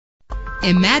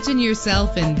Imagine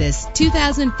yourself in this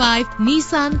 2005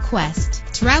 Nissan Quest.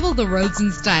 Travel the roads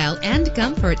in style and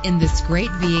comfort in this great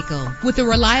vehicle with a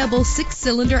reliable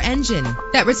 6-cylinder engine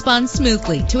that responds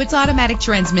smoothly to its automatic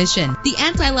transmission. The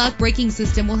anti-lock braking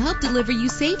system will help deliver you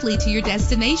safely to your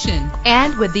destination.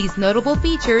 And with these notable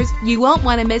features, you won't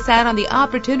want to miss out on the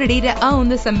opportunity to own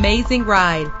this amazing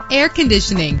ride. Air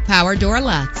conditioning, power door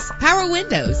locks, power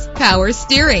windows, power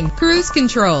steering, cruise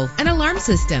control, an alarm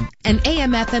system, an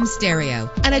AM/FM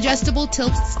stereo, an adjustable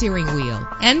tilt steering wheel.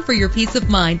 And for your peace of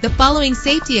mind, the following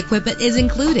safety equipment is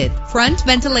included: front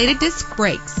ventilated disc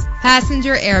brakes,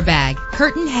 passenger airbag,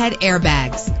 curtain head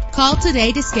airbags. Call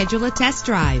today to schedule a test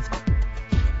drive.